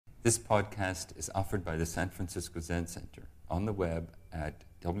This podcast is offered by the San Francisco Zen Center on the web at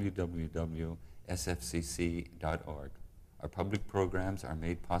www.sfcc.org. Our public programs are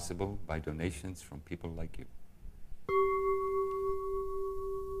made possible by donations from people like you.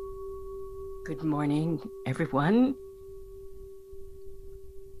 Good morning, everyone.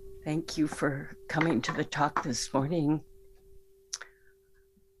 Thank you for coming to the talk this morning.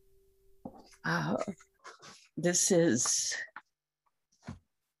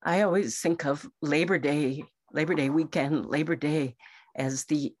 I always think of Labor Day weekend, Labor Day as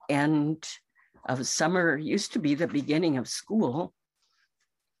the end of summer. It used to be the beginning of school.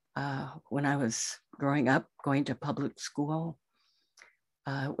 When I was growing up, going to public school,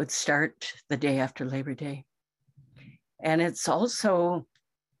 would start the day after Labor Day. And it's also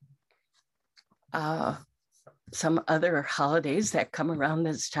some other holidays that come around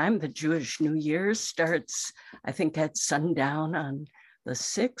this time. The Jewish New Year starts, I think, at sundown on the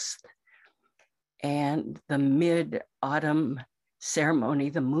 6th. And the Mid-Autumn ceremony,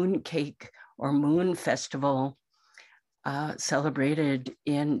 the Moon Cake or Moon Festival, celebrated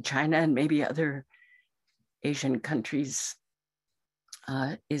in China and maybe other Asian countries,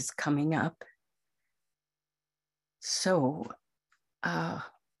 is coming up. So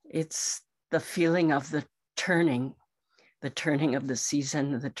it's the feeling of the turning of the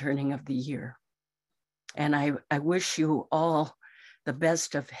season, the turning of the year. And I wish you all the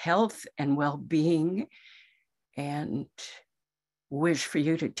best of health and well-being, and wish for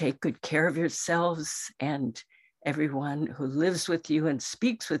you to take good care of yourselves and everyone who lives with you and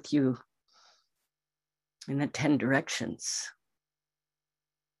speaks with you in the 10 directions.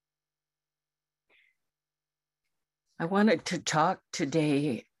 I wanted to talk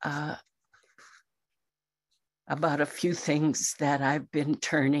today about a few things that I've been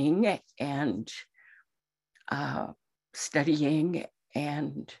turning and studying,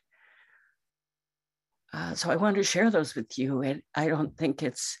 and so I want to share those with you. And I don't think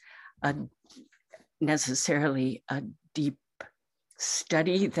it's necessarily a deep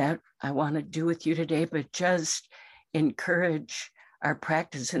study that I want to do with you today, but just encourage our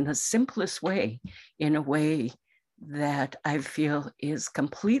practice in the simplest way, in a way that I feel is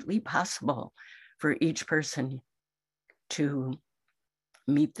completely possible for each person to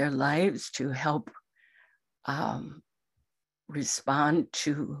meet their lives, to help respond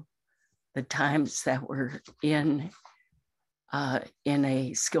to the times that we're in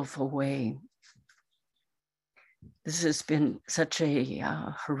a skillful way. This has been such a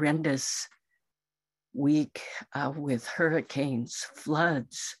horrendous week with hurricanes,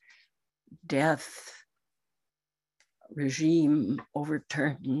 floods, death, regime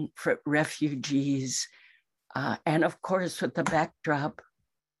overturn, refugees, and of course with the backdrop,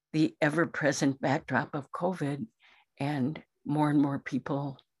 the ever-present backdrop of COVID, and more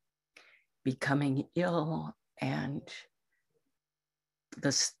people becoming ill, and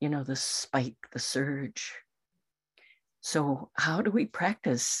the spike, the surge. So how do we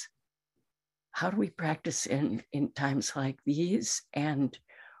practice? How do we practice in times like these? And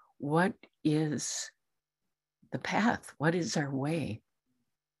what is the path? What is our way?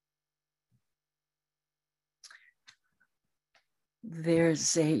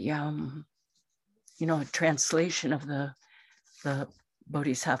 There's a translation of the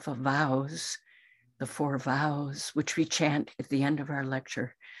Bodhisattva vows, the 4 vows, which we chant at the end of our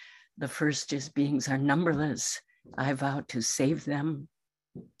lecture. The first is, beings are numberless. I vow to save them.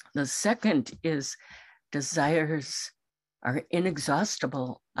 The second is, desires are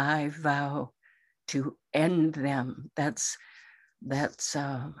inexhaustible. I vow to end them. That's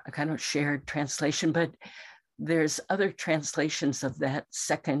a kind of shared translation, but there's other translations of that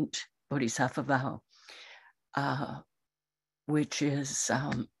second Bodhisattva vow, which is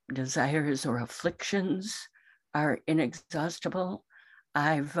desires or afflictions are inexhaustible.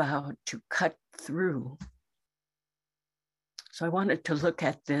 I vow to cut through. So I wanted to look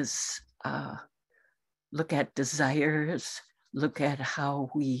at this, look at desires, look at how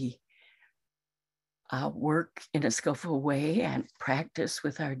we work in a skillful way and practice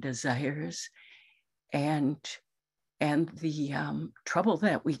with our desires, and the trouble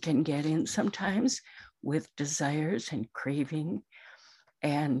that we can get in sometimes with desires and craving,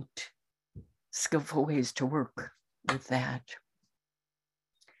 and skillful ways to work with that.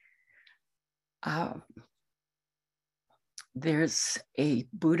 There's a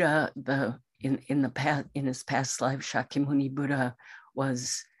Buddha, in his past life, Shakyamuni Buddha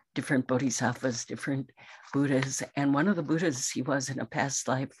was different bodhisattvas, different Buddhas, and one of the Buddhas he was in a past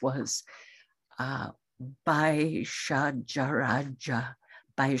life was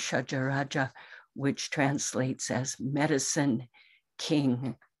Vaishajaraja, which translates as medicine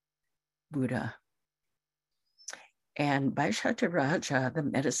king. Buddha. And Vaishataraja, the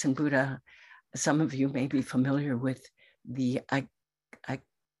medicine Buddha, some of you may be familiar with the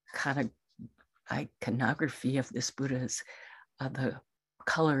iconography of this Buddha's. The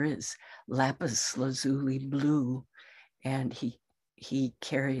color is lapis lazuli blue, and he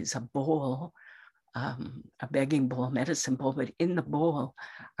carries a bowl, a begging bowl, a medicine bowl, but in the bowl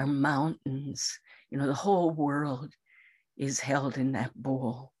are mountains. You know, the whole world is held in that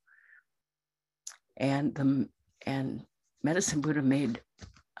bowl. And Medicine Buddha made,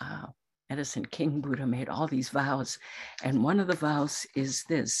 Medicine King Buddha made all these vows. And one of the vows is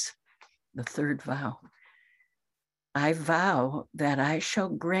this, the third vow. I vow that I shall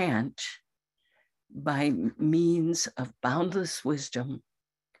grant by means of boundless wisdom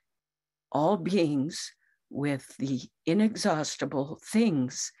all beings with the inexhaustible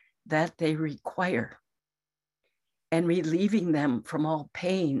things that they require, and relieving them from all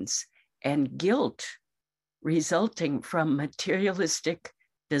pains and guilt resulting from materialistic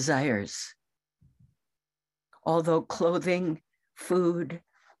desires. Although clothing, food,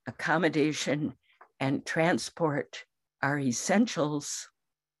 accommodation, and transport are essentials,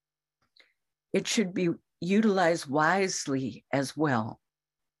 it should be utilized wisely as well.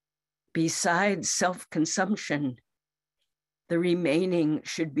 Besides self-consumption, the remaining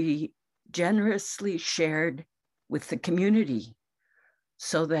should be generously shared with the community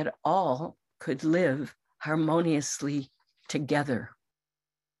so that all could live harmoniously together.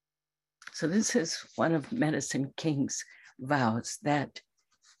 So this is one of Medicine King's vows, that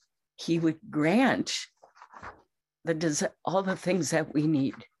he would grant all the things that we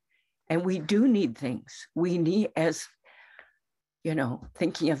need. And we do need things. We need, as you know,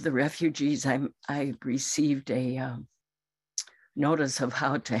 thinking of the refugees, I received a notice of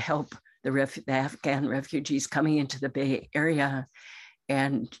how to help the Afghan refugees coming into the Bay Area.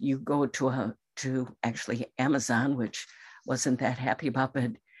 And you go to actually Amazon, which wasn't that happy about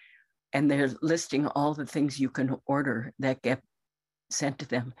it. And they're listing all the things you can order that get sent to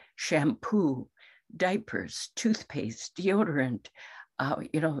them: shampoo, diapers, toothpaste, deodorant,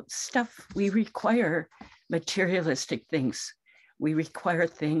 stuff we require, materialistic things. We require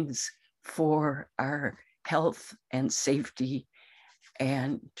things for our health and safety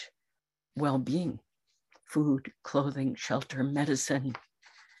and well-being: food, clothing, shelter, medicine.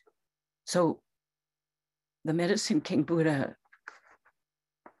 So the Medicine King Buddha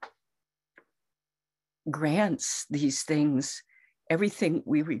grants these things, everything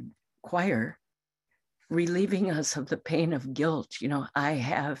we require, relieving us of the pain of guilt. You know, I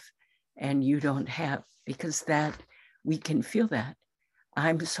have and you don't have, because that we can feel that.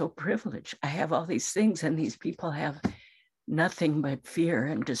 I'm so privileged. I have all these things, and these people have nothing but fear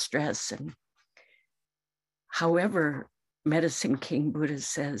and distress. And however, Medicine King Buddha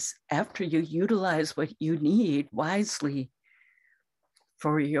says, after you utilize what you need wisely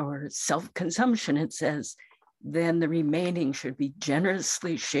for your self-consumption, it says, then the remaining should be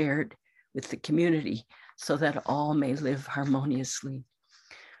generously shared with the community so that all may live harmoniously.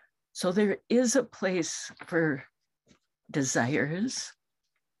 So there is a place for desires,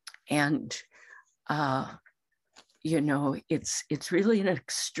 and it's really an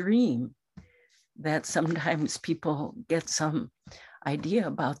extreme that sometimes people get some idea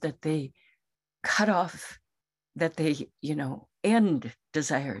about, that they cut off, that they end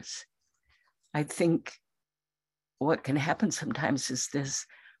desires. I think what can happen sometimes is this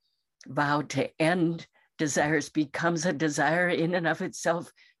vow to end desires becomes a desire in and of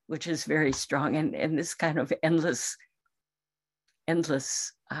itself, which is very strong, and this kind of endless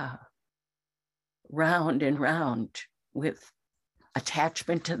round and round with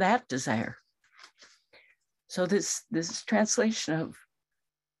attachment to that desire. So this translation of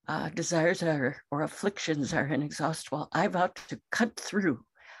desires or afflictions are inexhaustible. I vow to cut through.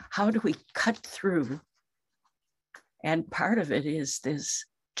 How do we cut through? And part of it is this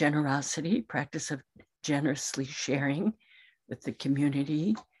generosity, practice of generously sharing with the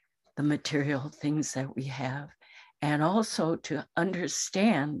community the material things that we have, and also to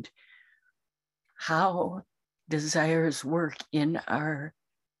understand how desires work and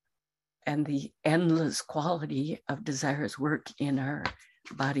the endless quality of desires work in our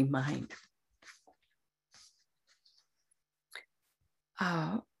body mind.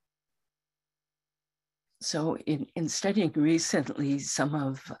 So in studying recently some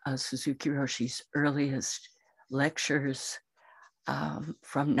of Suzuki Roshi's earliest lectures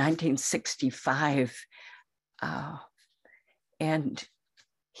from 1965, and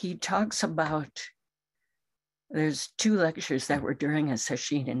he talks about, there's two lectures that were during a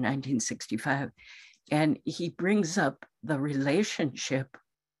sesshin in 1965, and he brings up the relationship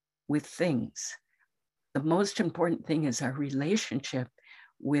with things. The most important thing is our relationship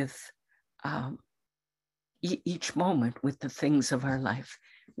with each moment, with the things of our life,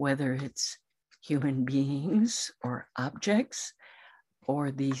 whether it's human beings or objects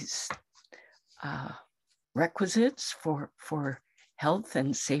or these requisites for health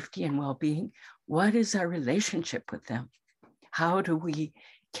and safety and well-being. What is our relationship with them? How do we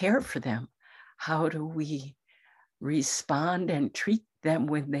care for them? How do we respond and treat them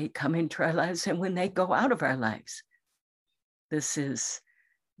when they come into our lives and when they go out of our lives? This is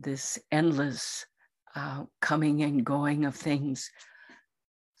this endless coming and going of things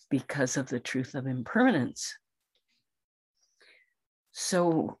because of the truth of impermanence.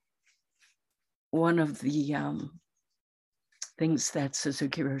 So one of the things that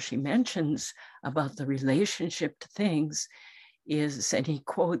Suzuki Roshi mentions about the relationship to things is, and he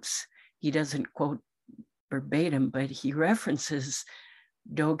quotes, he doesn't quote verbatim, but he references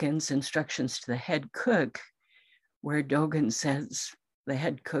Dogen's instructions to the head cook, where Dogen says the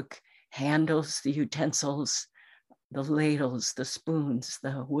head cook handles the utensils, the ladles, the spoons,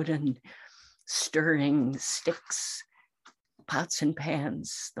 the wooden stirring sticks, pots and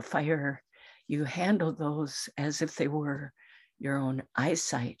pans, the fire. You handle those as if they were your own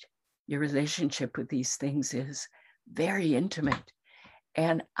eyesight. Your relationship with these things is very intimate.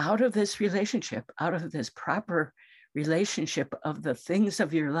 And out of this relationship, out of this proper relationship of the things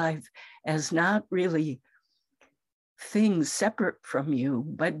of your life as not really things separate from you,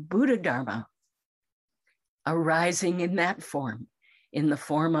 but Buddha Dharma arising in that form, in the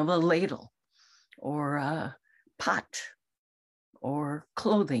form of a ladle or a pot or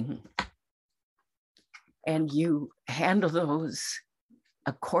clothing. And you handle those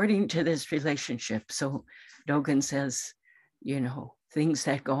according to this relationship. So Dogen says, you know, things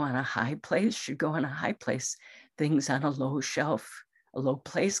that go on a high place should go on a high place. Things on a low shelf, a low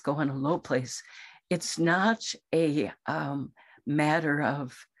place, go on a low place. It's not a matter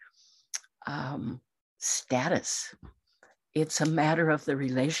of status. It's a matter of the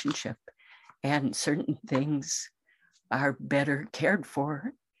relationship, and certain things are better cared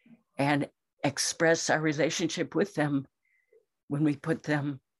for and express our relationship with them when we put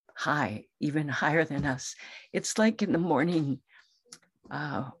them high, even higher than us. It's like in the morning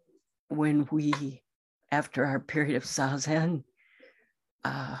when we, after our period of Zazen,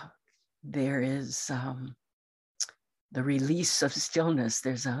 there is the release of stillness.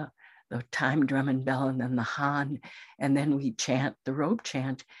 There's the time drum and bell, and then the Han, and then we chant the robe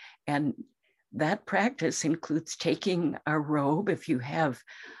chant. And that practice includes taking a robe, if you have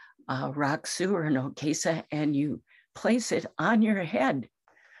a Raksu or an Okesa, and you place it on your head,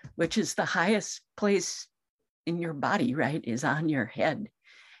 which is the highest place in your body, right, is on your head.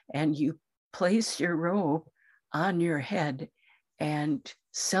 And you place your robe on your head and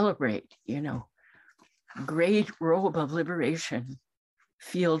celebrate, you know, great robe of liberation,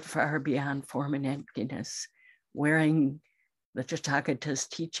 field far beyond form and emptiness, wearing the Tathagata's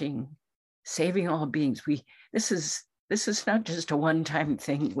teaching, saving all beings. This is not just a one-time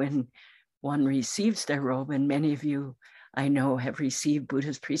thing when one receives their robe, and many of you I know have received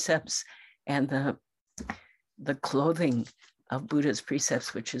Buddha's precepts and the clothing of Buddha's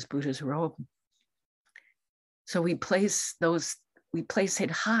precepts, which is Buddha's robe. So we place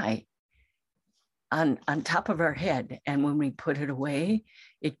it high on top of our head. And when we put it away,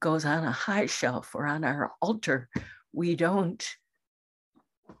 it goes on a high shelf or on our altar. We don't,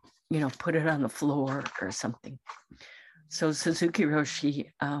 put it on the floor or something. So Suzuki Roshi,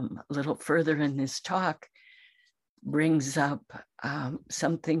 a little further in this talk, brings up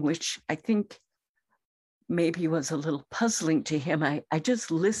something which I think maybe was a little puzzling to him. I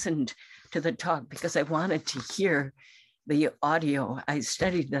just listened to the talk because I wanted to hear the audio. I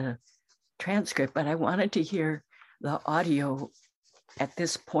studied the transcript, but I wanted to hear the audio at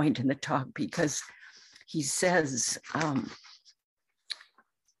this point in the talk because he says,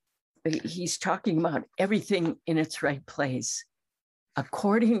 he's talking about everything in its right place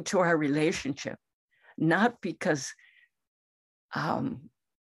according to our relationship, not because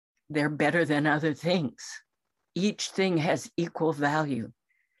they're better than other things. Each thing has equal value,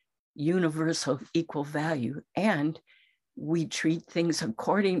 universal equal value, and we treat things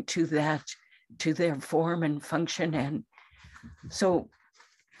according to that, to their form and function. And so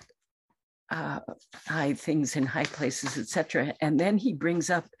high things in high places, etc. And then he brings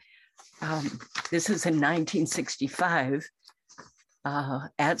up, this is in 1965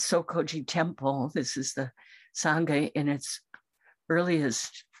 at Sokoji Temple. This is the Sangha in its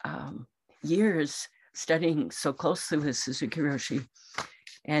earliest years studying so closely with Suzuki Roshi.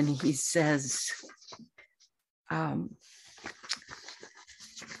 And he says,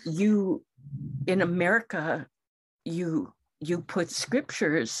 you, in America, you put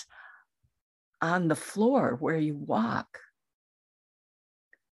scriptures on the floor where you walk.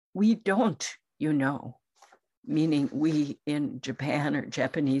 We don't, you know, meaning we in Japan or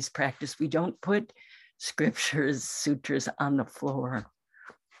Japanese practice, we don't put scriptures, sutras on the floor.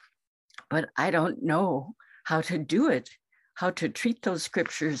 But I don't know how to do it, how to treat those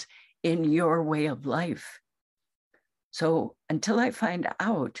scriptures in your way of life. So until I find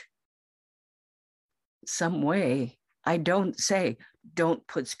out some way, I don't say, don't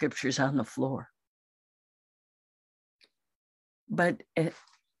put scriptures on the floor. But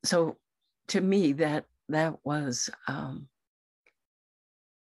so to me, that was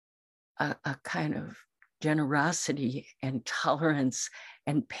a kind of generosity and tolerance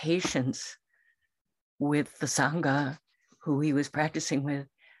and patience with the Sangha who he was practicing with.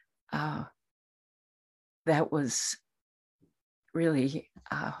 That was really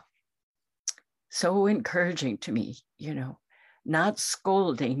so encouraging to me, you know, not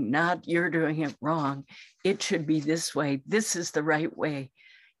scolding, not you're doing it wrong. It should be this way. This is the right way.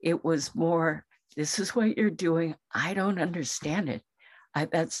 It was more, this is what you're doing. I don't understand it.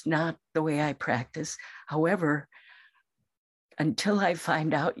 That's not the way I practice. However, until I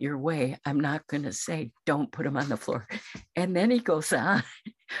find out your way, I'm not going to say, don't put them on the floor. And then he goes on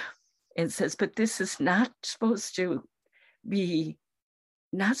and says, but this is not supposed to be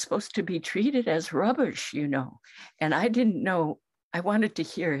treated as rubbish, you know. And I didn't know, I wanted to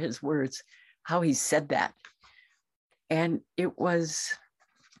hear his words, how he said that. And it wasn't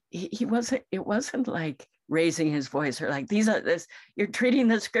like raising his voice or like, you're treating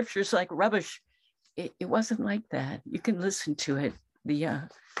the scriptures like rubbish. It wasn't like that. You can listen to it, the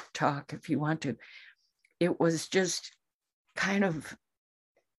talk, if you want to. It was just kind of,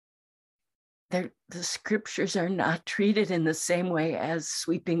 the scriptures are not treated in the same way as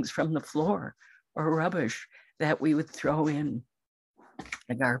sweepings from the floor or rubbish that we would throw in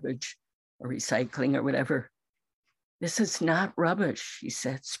the garbage or recycling or whatever. This is not rubbish, he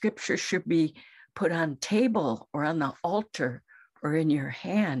said. Scripture should be put on table or on the altar or in your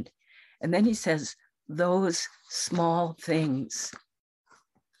hand. And then he says, those small things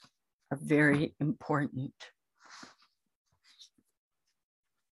are very important.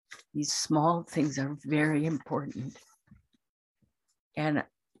 These small things are very important. And,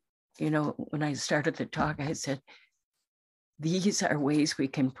 you know, when I started the talk, I said, these are ways we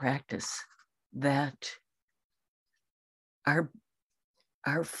can practice that are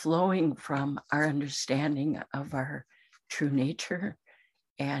flowing from our understanding of our true nature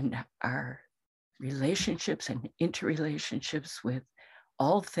and our relationships and interrelationships with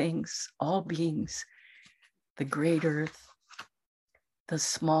all things, all beings, the great earth. The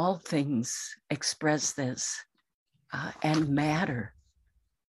small things express this and matter.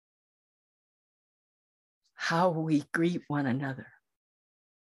 How we greet one another,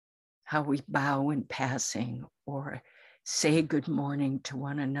 how we bow in passing or say good morning to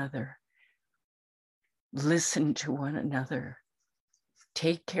one another, listen to one another,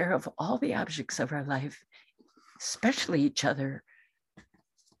 take care of all the objects of our life, especially each other.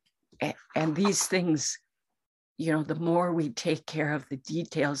 And these things, you know, the more we take care of the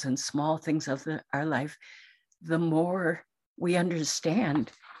details and small things of our life, the more we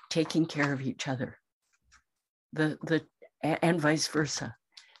understand taking care of each other. And vice versa,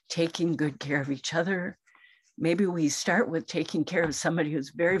 taking good care of each other. Maybe we start with taking care of somebody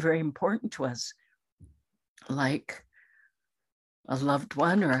who's very, very important to us, like a loved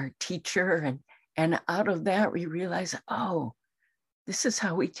one or a teacher. And out of that, we realize, oh, this is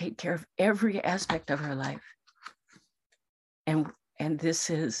how we take care of every aspect of our life. And this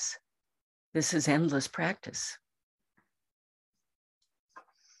is endless practice.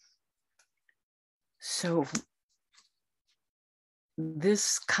 So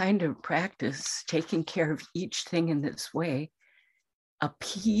this kind of practice, taking care of each thing in this way,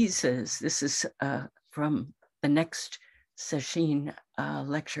 appeases. This is from the next Sesshin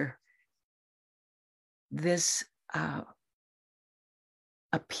lecture. This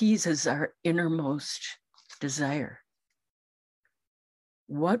appeases our innermost desire.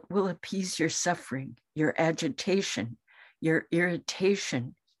 What will appease your suffering, your agitation, your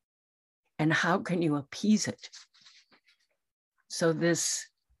irritation, and how can you appease it? So this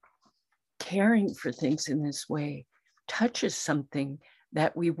caring for things in this way touches something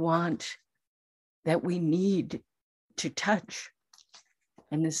that we want, that we need to touch.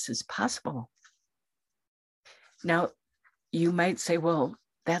 And this is possible. Now, you might say, well,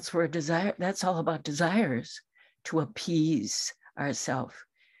 that's where desire, that's all about desires, to appease ourselves.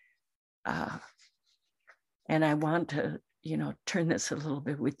 And I want to turn this a little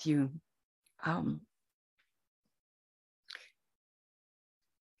bit with you.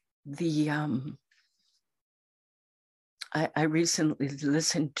 I recently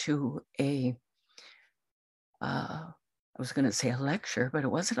listened to I was going to say a lecture, but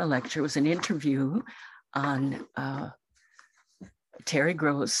it wasn't a lecture. It was an interview on Terry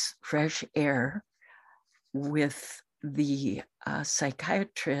Gross, Fresh Air, with the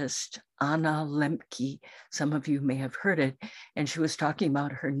psychiatrist Anna Lembke. Some of you may have heard it. And she was talking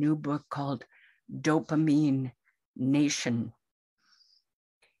about her new book called Dopamine Nation.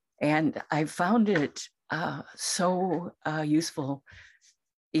 And I found it so useful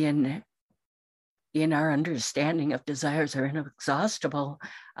in our understanding of desires are inexhaustible.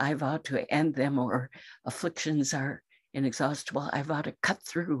 I vow to end them, or afflictions are inexhaustible. I vow to cut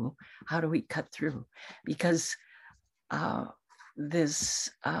through. How do we cut through? Because this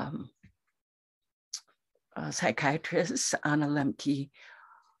psychiatrist, Anna Lembke,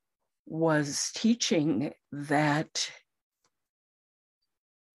 was teaching that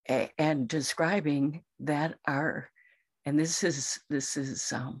and describing that and this is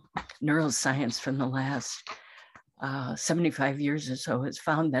neuroscience from the last 75 years or so, has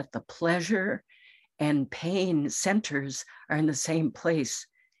found that the pleasure and pain centers are in the same place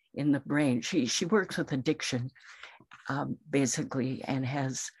in the brain. She works with addiction, basically, and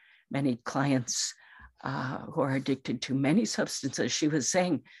has many clients who are addicted to many substances. She was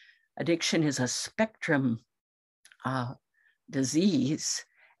saying addiction is a spectrum disease,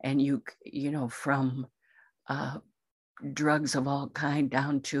 and you know, from drugs of all kind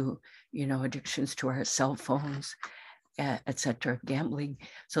down to, addictions to our cell phones, et cetera, gambling.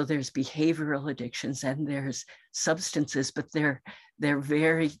 So there's behavioral addictions and there's substances, but they're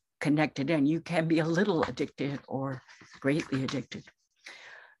very connected, and you can be a little addicted or greatly addicted.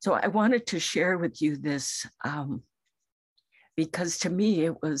 So I wanted to share with you this because to me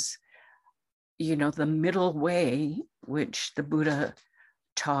it was, the middle way which the Buddha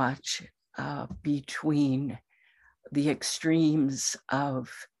taught between the extremes of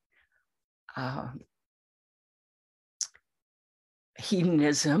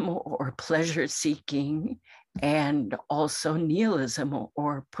hedonism or pleasure seeking, and also nihilism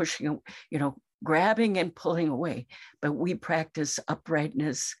or pushing, grabbing and pulling away. But we practice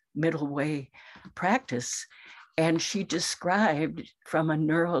uprightness, middle way practice. And she described from a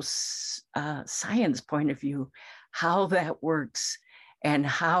neuroscience point of view how that works and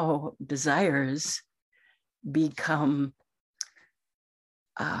how desires become,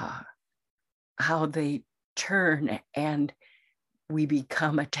 how they turn, and we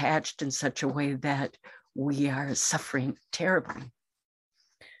become attached in such a way that we are suffering terribly.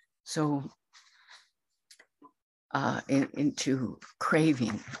 So into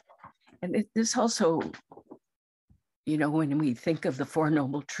craving. And this also, when we think of the Four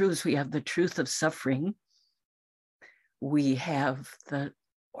Noble Truths, we have the truth of suffering. We have the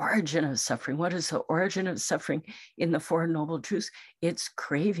origin of suffering. What is the origin of suffering in the Four Noble Truths? It's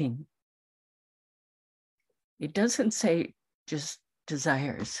craving. It doesn't say just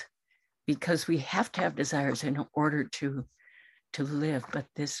desires, because we have to have desires in order to live, but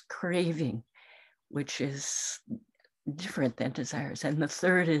this craving, which is different than desires. And the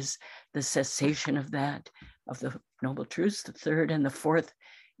third is the cessation of that, of the Noble Truths. The third and the fourth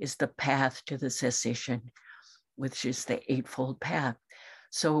is the path to the cessation, which is the Eightfold Path.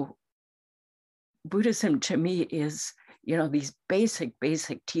 So Buddhism to me is, these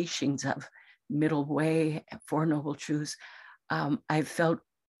basic teachings of middle way, Four Noble Truths. I felt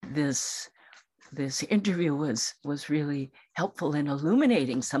this interview was really helpful in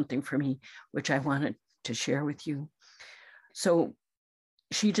illuminating something for me, which I wanted to share with you. So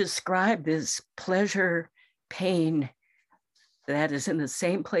she described this pleasure, pain that is in the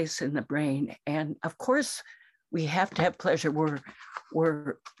same place in the brain. And of course, we have to have pleasure. We're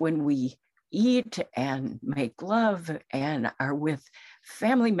when we eat and make love and are with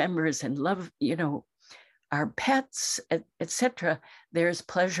family members and love, our pets, etc. There's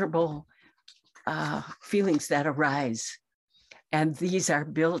pleasurable feelings that arise, and these are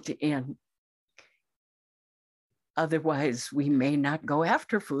built in. Otherwise, we may not go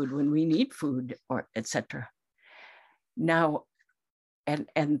after food when we need food, or etc. Now,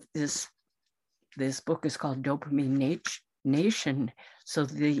 and this book is called Dopamine Nation. So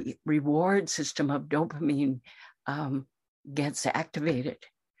the reward system of dopamine gets activated.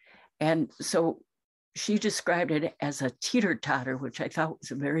 And so she described it as a teeter-totter, which I thought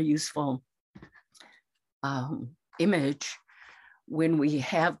was a very useful image. When we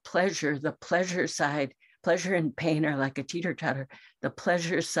have pleasure, the pleasure side, pleasure and pain are like a teeter-totter. The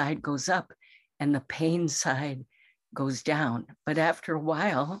pleasure side goes up and the pain side goes down. But after a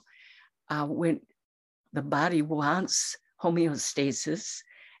while, when the body wants homeostasis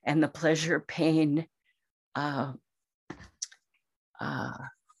and the pleasure pain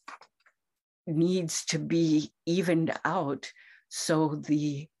needs to be evened out, so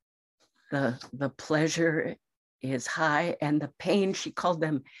the pleasure is high and the pain, she called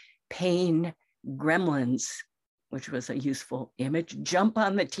them pain gremlins, which was a useful image, jump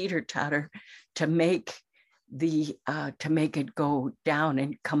on the teeter-totter to make it go down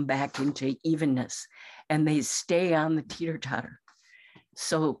and come back into evenness. And they stay on the teeter-totter.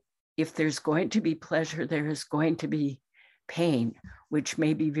 So if there's going to be pleasure, there is going to be pain, which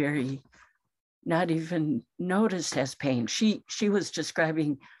may be very not even noticed as pain. She was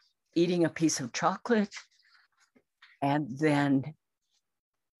describing eating a piece of chocolate, and then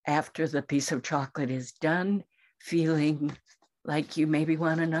after the piece of chocolate is done, feeling like you maybe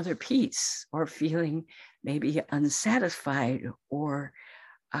want another piece, or feeling maybe unsatisfied, or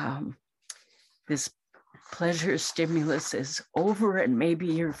this pleasure stimulus is over and maybe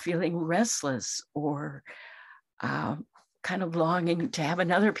you're feeling restless, or kind of longing to have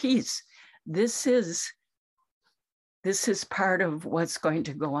another piece. This is part of what's going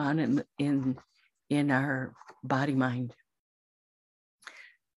to go on in our body mind.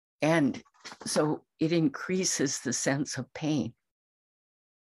 And so it increases the sense of pain,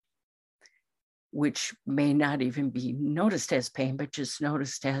 which may not even be noticed as pain, but just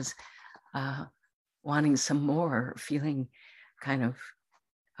noticed as wanting some more, feeling kind of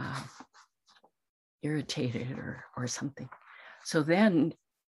irritated or something. So then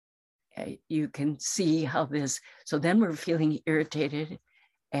you can see how so then we're feeling irritated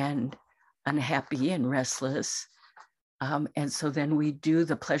and unhappy and restless. And so then we do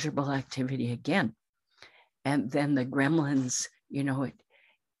the pleasurable activity again. And then the gremlins,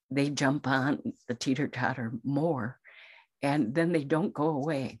 they jump on the teeter-totter more, and then they don't go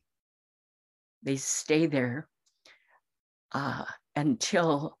away. They stay there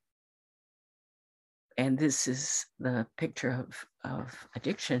until, and this is the picture of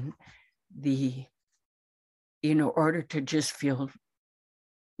addiction, in order to just feel,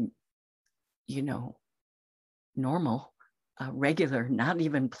 normal, regular, not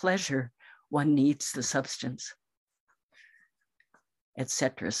even pleasure, one needs the substance,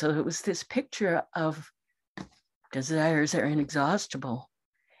 etc. So it was this picture of desires are inexhaustible,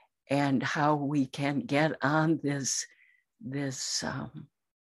 and how we can get on this a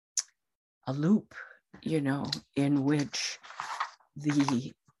loop, in which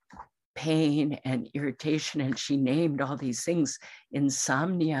the pain and irritation, and she named all these things: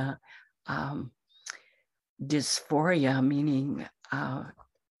 insomnia, dysphoria, meaning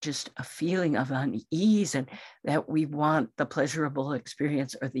just a feeling of unease, and that we want the pleasurable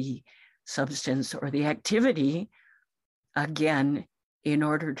experience or the substance or the activity again in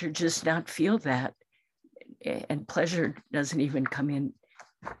order to just not feel that, and pleasure doesn't even come in,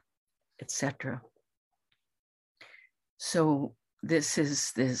 etc. So this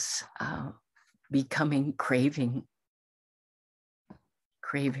is this becoming craving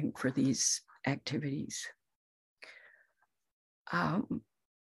for these activities.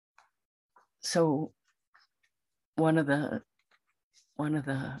 So one of the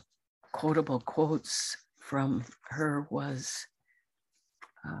quotable quotes from her was,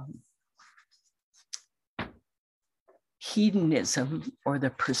 hedonism, or the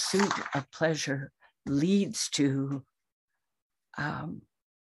pursuit of pleasure, leads to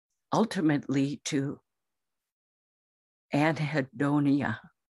ultimately to anhedonia.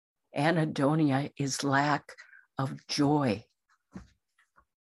 Anhedonia is lack of joy.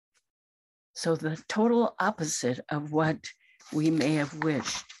 So the total opposite of what we may have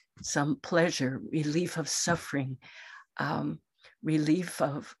wished: some pleasure, relief of suffering, relief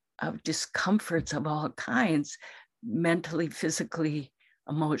of discomforts of all kinds, mentally, physically,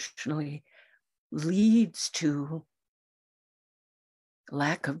 emotionally, leads to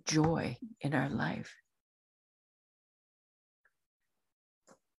lack of joy in our life.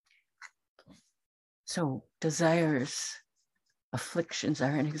 So desires, afflictions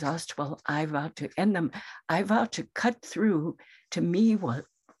are inexhaustible. I vow to end them. I vow to cut through. To me, what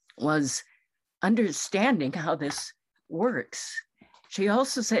was understanding how this works. She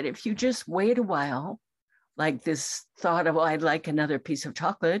also said, if you just wait a while, like this thought of, I'd like another piece of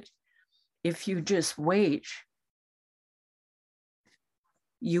chocolate. If you just wait,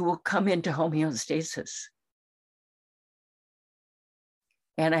 you will come into homeostasis.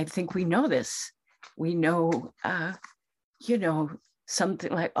 And I think we know this. We know,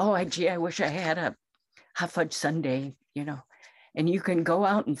 something like, I wish I had a hot fudge sundae, and you can go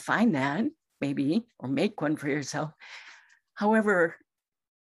out and find that. maybe, or make one for yourself. However,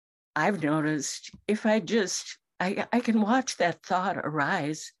 I've noticed if I can watch that thought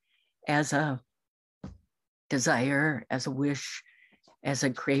arise as a desire, as a wish, as a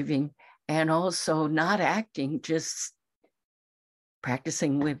craving, and also not acting, just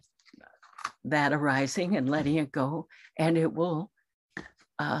practicing with that arising and letting it go, and it will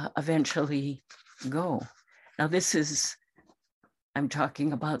eventually go. Now, I'm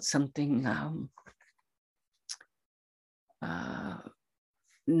talking about something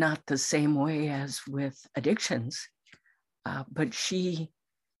not the same way as with addictions, but she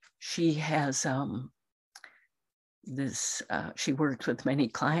has she worked with many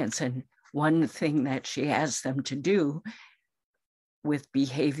clients, and one thing that she asks them to do with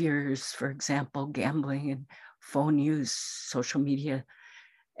behaviors, for example, gambling and phone use, social media,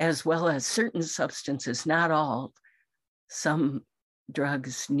 as well as certain substances, not all. Some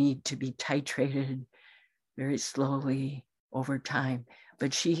drugs need to be titrated very slowly over time,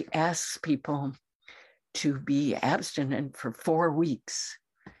 but she asks people to be abstinent for 4 weeks.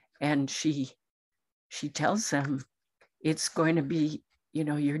 And she tells them it's going to be,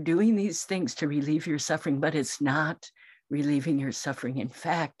 you're doing these things to relieve your suffering, but it's not relieving your suffering. In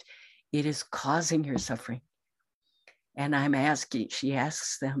fact, it is causing your suffering. And she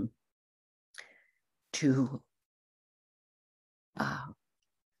asks them to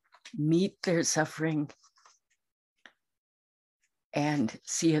meet their suffering and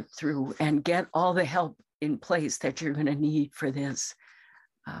see it through and get all the help in place that you're going to need for this.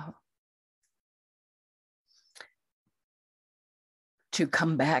 To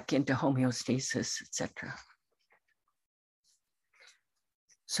come back into homeostasis, etc.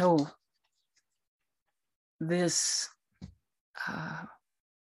 So this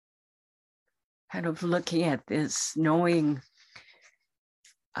kind of looking at this, knowing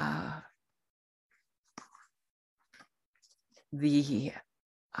the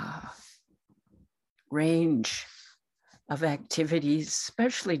range of activities,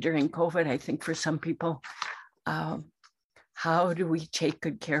 especially during COVID, I think for some people, how do we take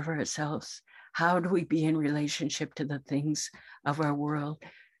good care of ourselves? How do we be in relationship to the things of our world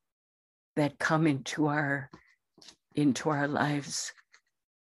that come into our lives?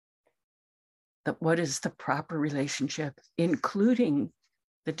 What is the proper relationship, including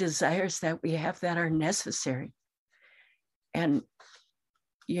the desires that we have that are necessary? And,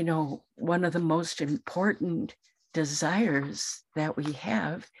 one of the most important desires that we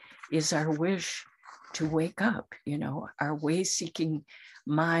have is our wish to wake up, our way-seeking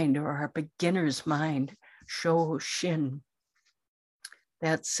mind, or our beginner's mind, Sho Shin.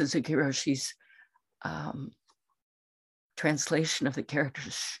 That's Suzuki Roshi's translation of the character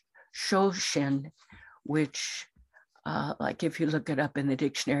Sho Shin, which, like if you look it up in the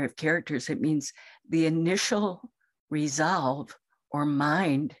Dictionary of Characters, it means the initial resolve or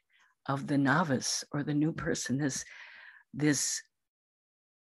mind of the novice or the new person. This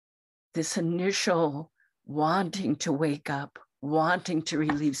initial wanting to wake up, wanting to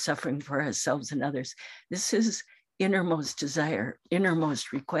relieve suffering for ourselves and others. This is innermost desire,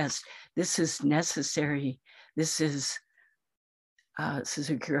 innermost request. This is necessary. This is,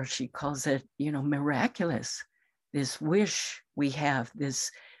 Suzuki Roshi calls it, miraculous. This wish we have,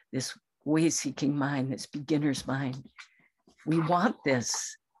 this way-seeking mind, this beginner's mind. We want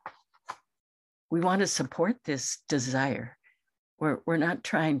this. We want to support this desire. We're not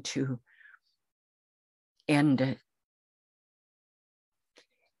trying to end it.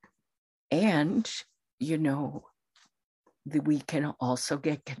 And, we can also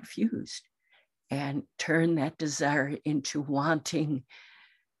get confused and turn that desire into wanting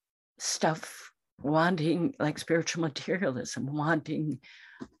stuff, wanting like spiritual materialism, wanting,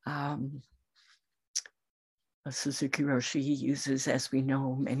 Suzuki Roshi uses, as we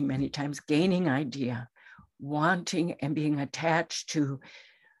know many, many times, gaining idea, wanting and being attached to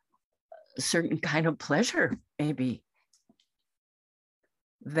a certain kind of pleasure, maybe.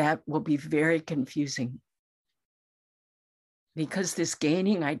 That will be very confusing. Because this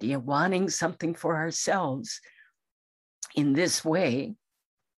gaining idea, wanting something for ourselves in this way,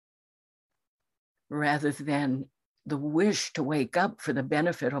 rather than the wish to wake up for the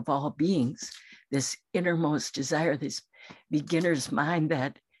benefit of all beings, this innermost desire, this beginner's mind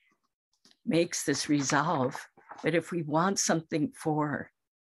that makes this resolve. But if we want something for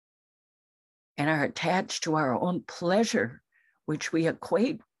and are attached to our own pleasure, which we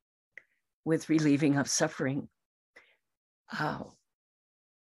equate with relieving of suffering,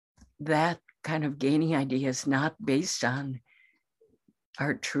 that kind of gaining idea is not based on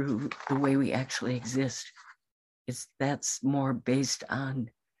the way we actually exist. That's more based on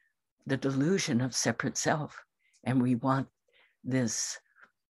the delusion of separate self, and we want this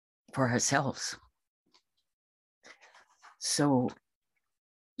for ourselves. So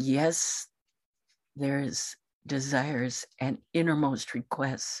yes, there's desires and innermost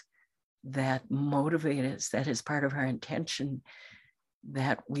requests that motivate us, that is part of our intention,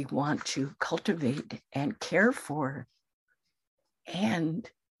 that we want to cultivate and care for, and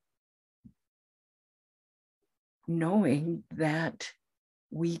knowing that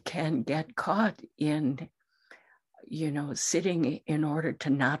we can get caught in, sitting in order to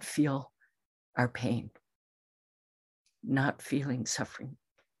not feel our pain, not feeling suffering,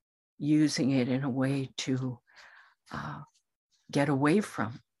 using it in a way to get away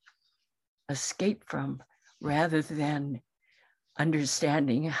from, escape from, rather than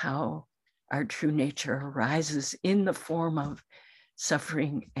understanding how our true nature arises in the form of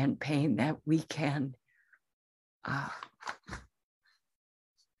suffering and pain, that we can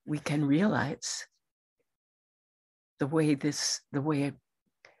realize the way it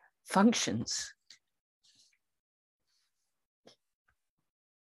functions.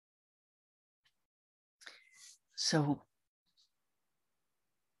 So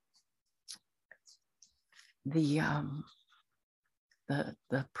the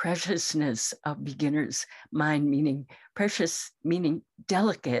preciousness of beginner's mind, meaning precious, meaning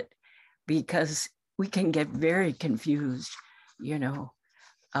delicate, because we can get very confused,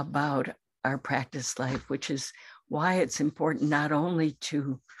 about our practice life, which is why it's important not only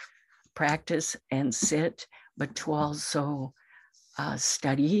to practice and sit, but to also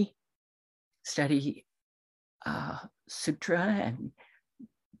study sutra and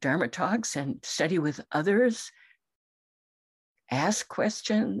Dharma talks, and study with others, ask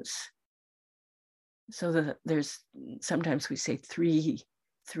questions. So that there's, sometimes we say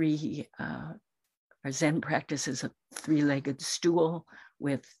our Zen practice is a three-legged stool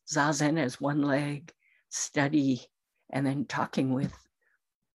with Zazen as one leg, study, and then talking with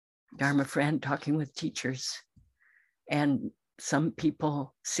Dharma friend, talking with teachers. And some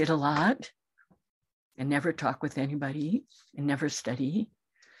people sit a lot and never talk with anybody and never study.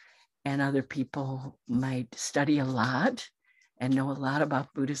 And other people might study a lot and know a lot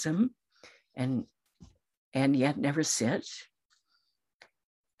about Buddhism and yet never sit.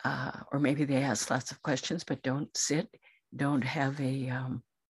 Or maybe they ask lots of questions but don't sit, don't have a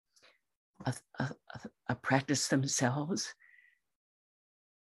practice themselves.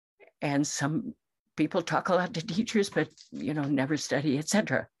 And some people talk a lot to teachers but never study,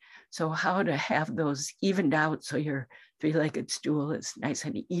 etc. So how to have those evened out so your three-legged stool is nice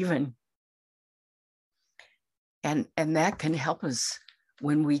and even. And that can help us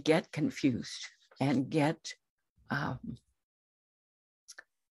when we get confused and get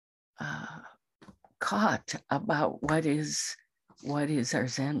caught about what is our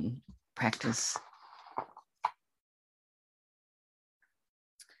Zen practice.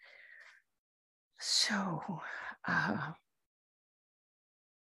 So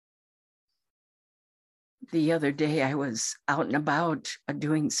the other day I was out and about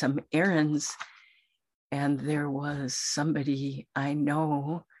doing some errands, and there was somebody I've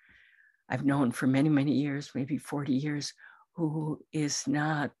known for many, many years, maybe 40 years, who is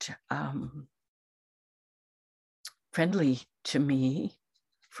not friendly to me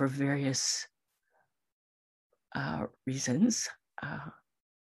for various reasons.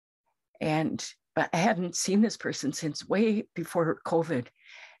 But I hadn't seen this person since way before COVID.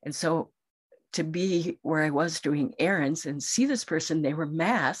 And so to be where I was doing errands and see this person, they were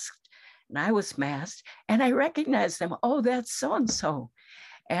masked and I was masked, and I recognized them. Oh, that's so-and-so.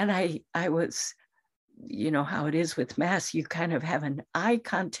 And I was, how it is with masks, you kind of have an eye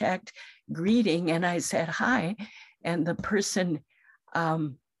contact greeting, and I said hi, and the person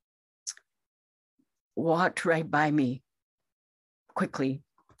walked right by me quickly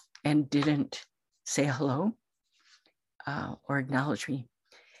and didn't say hello or acknowledge me.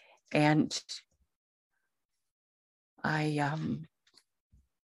 And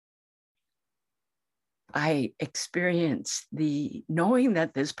I experienced the knowing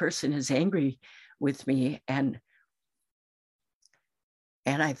that this person is angry with me, and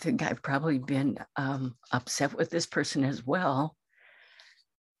I think I've probably been upset with this person as well.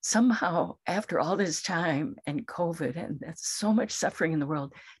 Somehow, after all this time and COVID, and that's so much suffering in the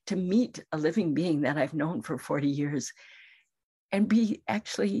world, to meet a living being that I've known for 40 years and be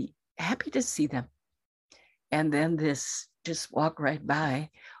actually happy to see them. And then this just walk right by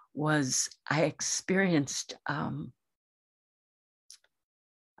I experienced, I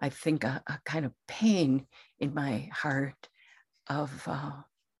think, a kind of pain in my heart of,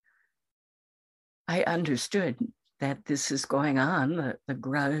 I understood that this is going on, the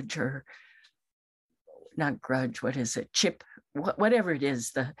grudge, or not grudge, what is it? Chip, whatever it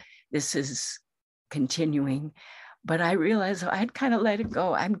is, this is continuing. But I realized I'd kind of let it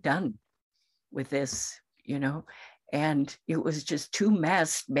go. I'm done with this, you know, and it was just two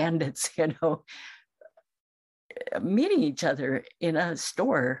masked bandits, you know, meeting each other in a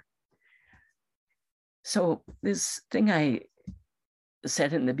store. So this thing I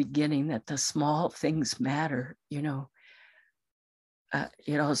said in the beginning, that the small things matter, you know,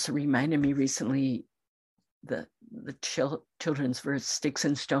 it also reminded me recently, the children's verse, sticks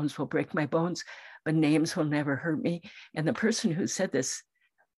and stones will break my bones, but names will never hurt me. And the person who said this,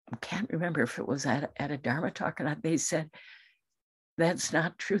 I can't remember if it was at a Dharma talk or not, they said, that's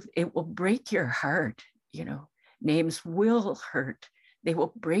not true. It will break your heart, you know, names will hurt. They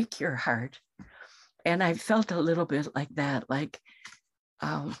will break your heart. And I felt a little bit like that, like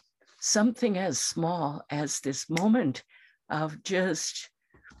something as small as this moment of just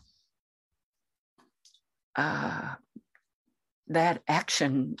that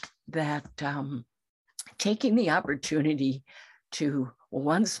action, that taking the opportunity to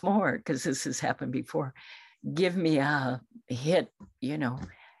once more, because this has happened before, give me a hit, you know,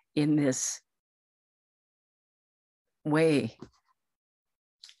 in this way.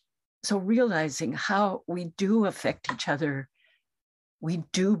 So realizing how we do affect each other, we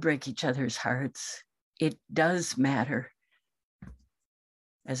do break each other's hearts. It does matter.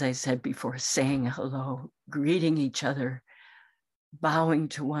 As I said before, saying hello, greeting each other, bowing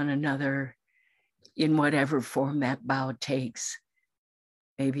to one another in whatever form that bow takes.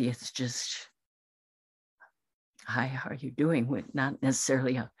 Maybe it's just, hi, how are you doing? With not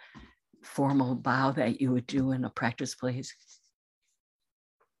necessarily a formal bow that you would do in a practice place.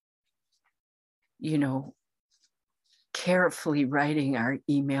 You know, carefully writing our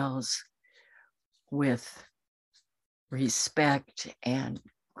emails with respect and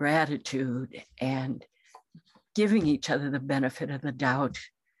gratitude and giving each other the benefit of the doubt.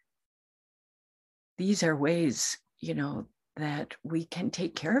 These are ways, you know, that we can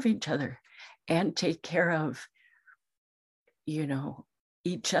take care of each other and take care of, you know,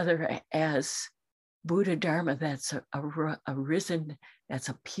 each other as Buddha Dharma that's arisen, that's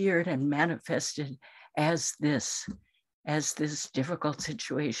appeared and manifested as this difficult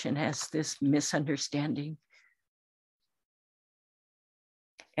situation, as this misunderstanding.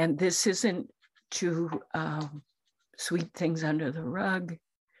 And this isn't to sweep things under the rug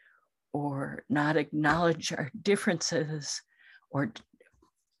or not acknowledge our differences or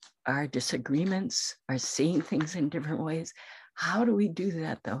our disagreements, our seeing things in different ways. How do we do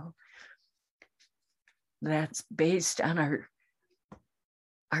that, though? That's based on our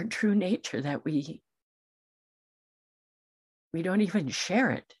true nature, that we don't even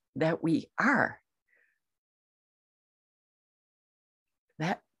share it, that we are.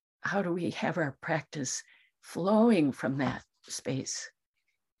 That, how do we have our practice flowing from that space,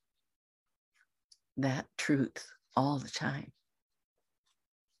 that truth all the time?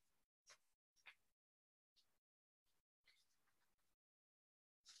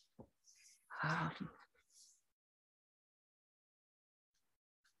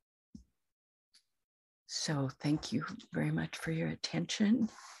 So thank you very much for your attention.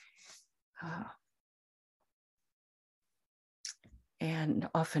 And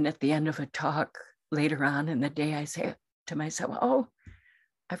often at the end of a talk later on in the day, I say to myself, oh,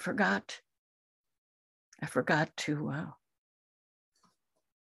 I forgot to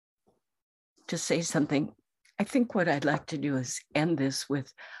say something. I think what I'd like to do is end this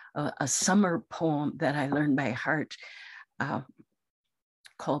with a summer poem that I learned by heart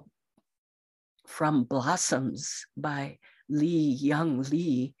called From Blossoms by Young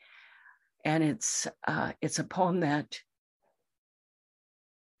Lee. And it's a poem that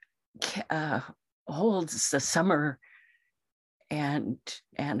holds the summer and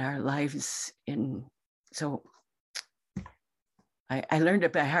our lives in. So I learned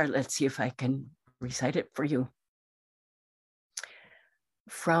it by heart. Let's see if I can recite it for you.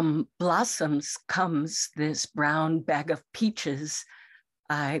 From blossoms comes this brown bag of peaches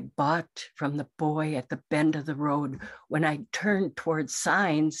I bought from the boy at the bend of the road when I turned towards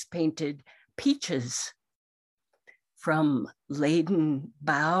signs painted peaches. From laden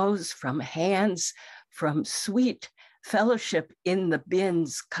boughs, from hands, from sweet fellowship in the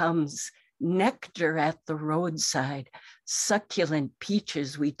bins comes nectar at the roadside, succulent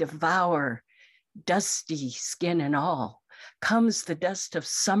peaches we devour, dusty skin and all. Comes the dust of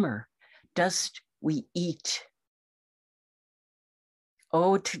summer, dust we eat.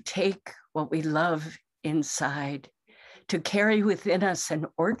 Oh, to take what we love inside, to carry within us an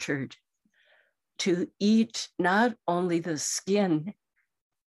orchard, to eat not only the skin,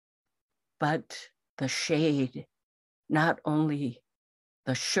 but the shade, not only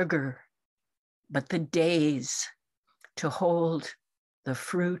the sugar, but the days, to hold the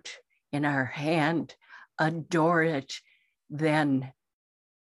fruit in our hand, adore it, then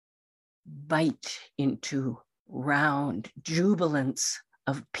bite into round jubilance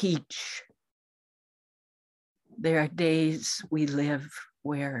of peach. There are days we live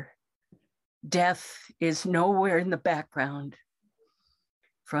where death is nowhere in the background.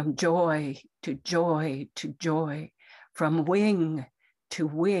 From joy to joy to joy, from wing to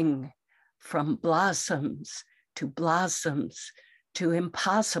wing, from blossoms to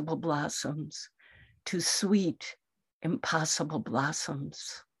impossible blossoms, to sweet, impossible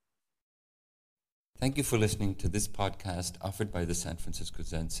blossoms. Thank you for listening to this podcast offered by the San Francisco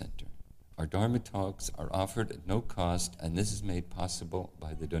Zen Center. Our Dharma talks are offered at no cost, and this is made possible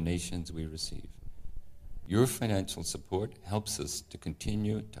by the donations we receive. Your financial support helps us to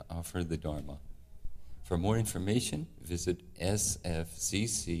continue to offer the Dharma. For more information, visit sfzc.org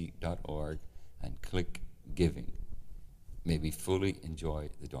and click Giving. May we fully enjoy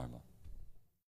the Dharma.